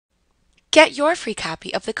Get your free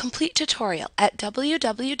copy of the complete tutorial at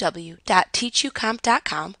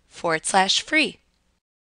www.teachucomp.com/free.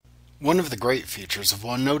 One of the great features of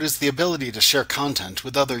OneNote is the ability to share content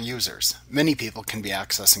with other users. Many people can be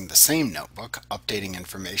accessing the same notebook, updating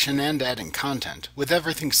information, and adding content, with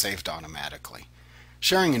everything saved automatically.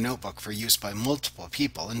 Sharing a notebook for use by multiple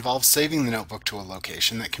people involves saving the notebook to a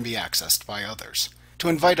location that can be accessed by others. To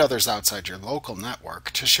invite others outside your local network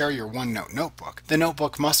to share your OneNote notebook, the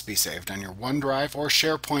notebook must be saved on your OneDrive or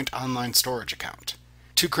SharePoint online storage account.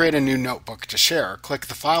 To create a new notebook to share, click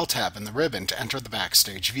the File tab in the ribbon to enter the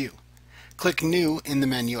Backstage view. Click New in the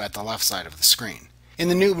menu at the left side of the screen. In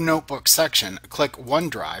the New Notebook section, click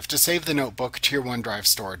OneDrive to save the notebook to your OneDrive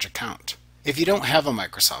storage account. If you don't have a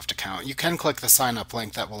Microsoft account, you can click the Sign Up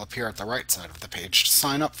link that will appear at the right side of the page to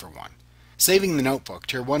sign up for one. Saving the notebook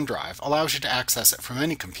to your OneDrive allows you to access it from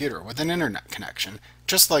any computer with an internet connection,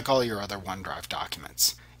 just like all your other OneDrive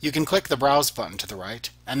documents. You can click the Browse button to the right,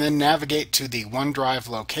 and then navigate to the OneDrive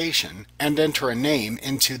location and enter a name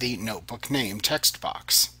into the Notebook Name text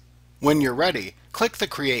box. When you're ready, click the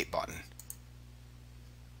Create button.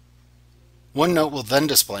 OneNote will then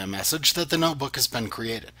display a message that the notebook has been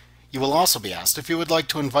created. You will also be asked if you would like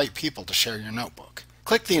to invite people to share your notebook.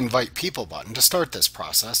 Click the Invite People button to start this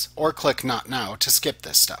process, or click Not Now to skip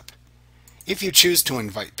this step. If you choose to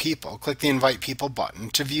invite people, click the Invite People button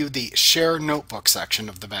to view the Share Notebook section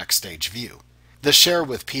of the Backstage view. The Share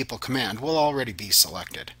with People command will already be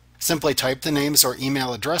selected. Simply type the names or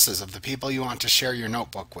email addresses of the people you want to share your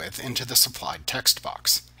notebook with into the supplied text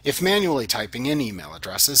box. If manually typing in email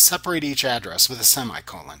addresses, separate each address with a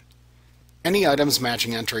semicolon. Any items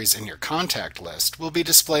matching entries in your contact list will be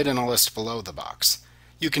displayed in a list below the box.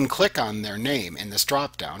 You can click on their name in this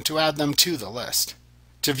drop-down to add them to the list.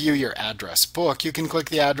 To view your address book, you can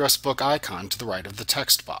click the address book icon to the right of the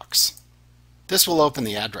text box. This will open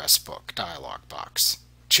the address book dialog box.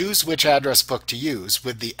 Choose which address book to use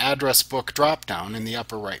with the address book drop-down in the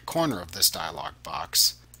upper right corner of this dialog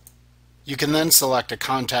box. You can then select a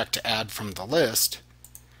contact to add from the list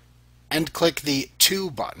and click the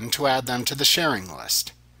To button to add them to the sharing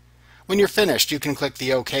list. When you're finished, you can click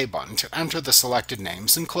the OK button to enter the selected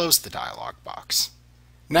names and close the dialog box.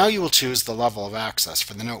 Now you will choose the level of access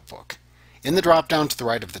for the notebook. In the drop-down to the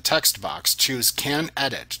right of the text box, choose Can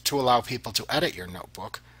Edit to allow people to edit your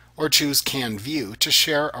notebook, or choose Can View to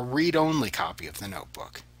share a read-only copy of the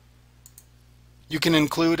notebook. You can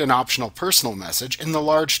include an optional personal message in the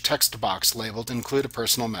large text box labeled Include a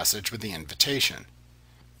Personal Message with the invitation.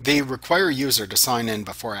 The Require User to Sign In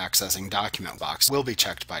Before Accessing Document box will be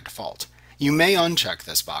checked by default. You may uncheck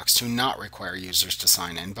this box to not require users to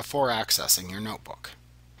sign in before accessing your notebook.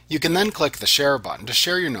 You can then click the Share button to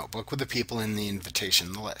share your notebook with the people in the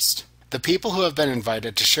invitation list. The people who have been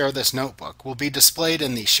invited to share this notebook will be displayed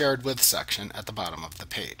in the Shared With section at the bottom of the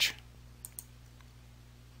page.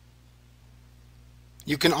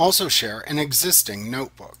 You can also share an existing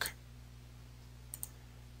notebook.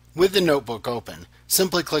 With the notebook open,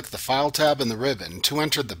 simply click the File tab in the ribbon to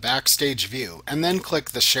enter the Backstage view and then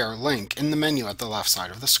click the Share link in the menu at the left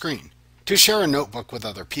side of the screen. To share a notebook with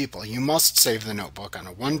other people, you must save the notebook on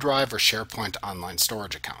a OneDrive or SharePoint online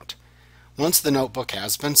storage account. Once the notebook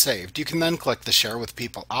has been saved, you can then click the Share with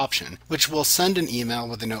People option, which will send an email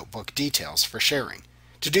with the notebook details for sharing.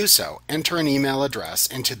 To do so, enter an email address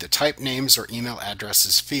into the Type Names or Email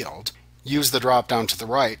Addresses field. Use the drop-down to the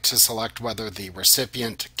right to select whether the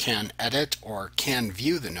recipient can edit or can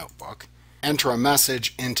view the notebook. Enter a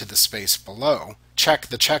message into the space below. Check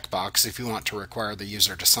the checkbox if you want to require the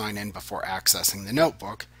user to sign in before accessing the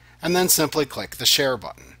notebook, and then simply click the Share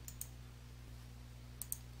button.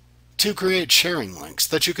 To create sharing links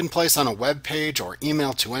that you can place on a web page or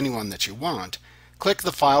email to anyone that you want, click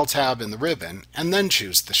the File tab in the ribbon and then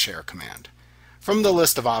choose the Share command. From the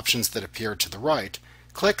list of options that appear to the right,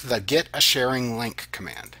 click the Get a Sharing Link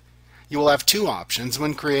command. You will have two options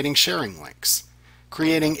when creating sharing links: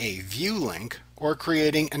 creating a view link or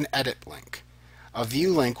creating an edit link. A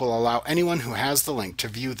view link will allow anyone who has the link to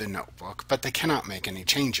view the notebook, but they cannot make any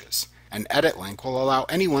changes. An edit link will allow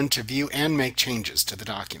anyone to view and make changes to the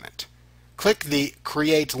document. Click the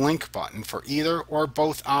Create Link button for either or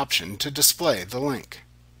both option to display the link.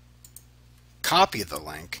 Copy the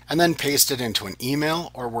link and then paste it into an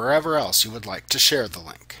email or wherever else you would like to share the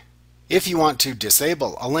link. If you want to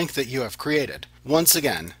disable a link that you have created, once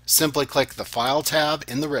again, simply click the File tab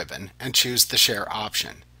in the ribbon and choose the Share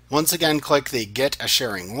option. Once again, click the Get a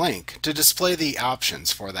Sharing Link to display the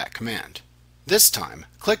options for that command. This time,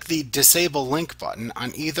 click the Disable Link button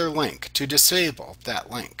on either link to disable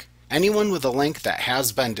that link. Anyone with a link that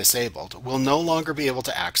has been disabled will no longer be able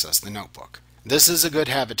to access the notebook. This is a good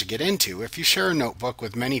habit to get into if you share a notebook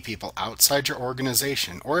with many people outside your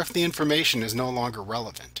organization or if the information is no longer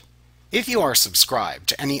relevant. If you are subscribed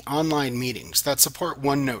to any online meetings that support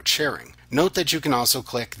OneNote sharing, note that you can also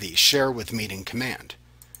click the Share with Meeting command.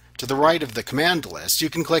 To the right of the command list,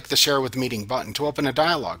 you can click the Share with Meeting button to open a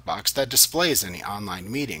dialog box that displays any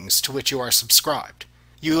online meetings to which you are subscribed.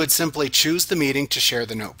 You would simply choose the meeting to share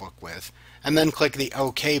the notebook with, and then click the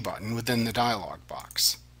OK button within the dialog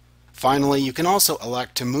box. Finally, you can also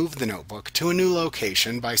elect to move the notebook to a new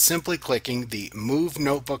location by simply clicking the Move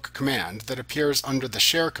Notebook command that appears under the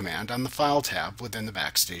Share command on the File tab within the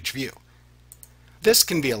Backstage view. This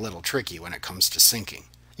can be a little tricky when it comes to syncing.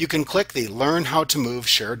 You can click the Learn How to Move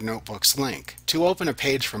Shared Notebooks link to open a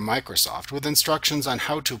page from Microsoft with instructions on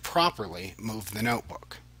how to properly move the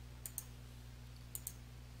notebook.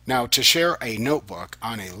 Now, to share a notebook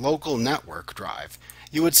on a local network drive,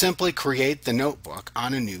 you would simply create the notebook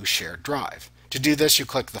on a new shared drive. To do this, you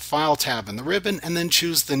click the File tab in the ribbon and then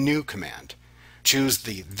choose the New command. Choose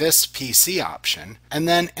the This PC option and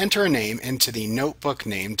then enter a name into the Notebook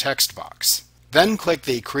Name text box. Then click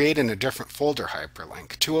the Create in a Different Folder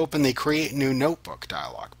hyperlink to open the Create New Notebook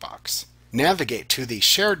dialog box. Navigate to the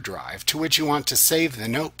shared drive to which you want to save the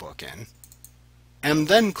notebook in, and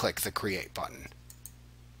then click the Create button.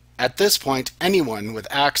 At this point, anyone with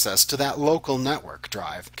access to that local network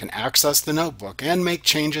drive can access the notebook and make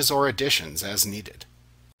changes or additions as needed.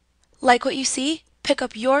 Like what you see? Pick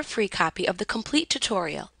up your free copy of the complete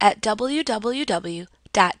tutorial at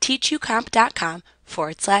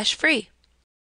www.teachucomp.com/free.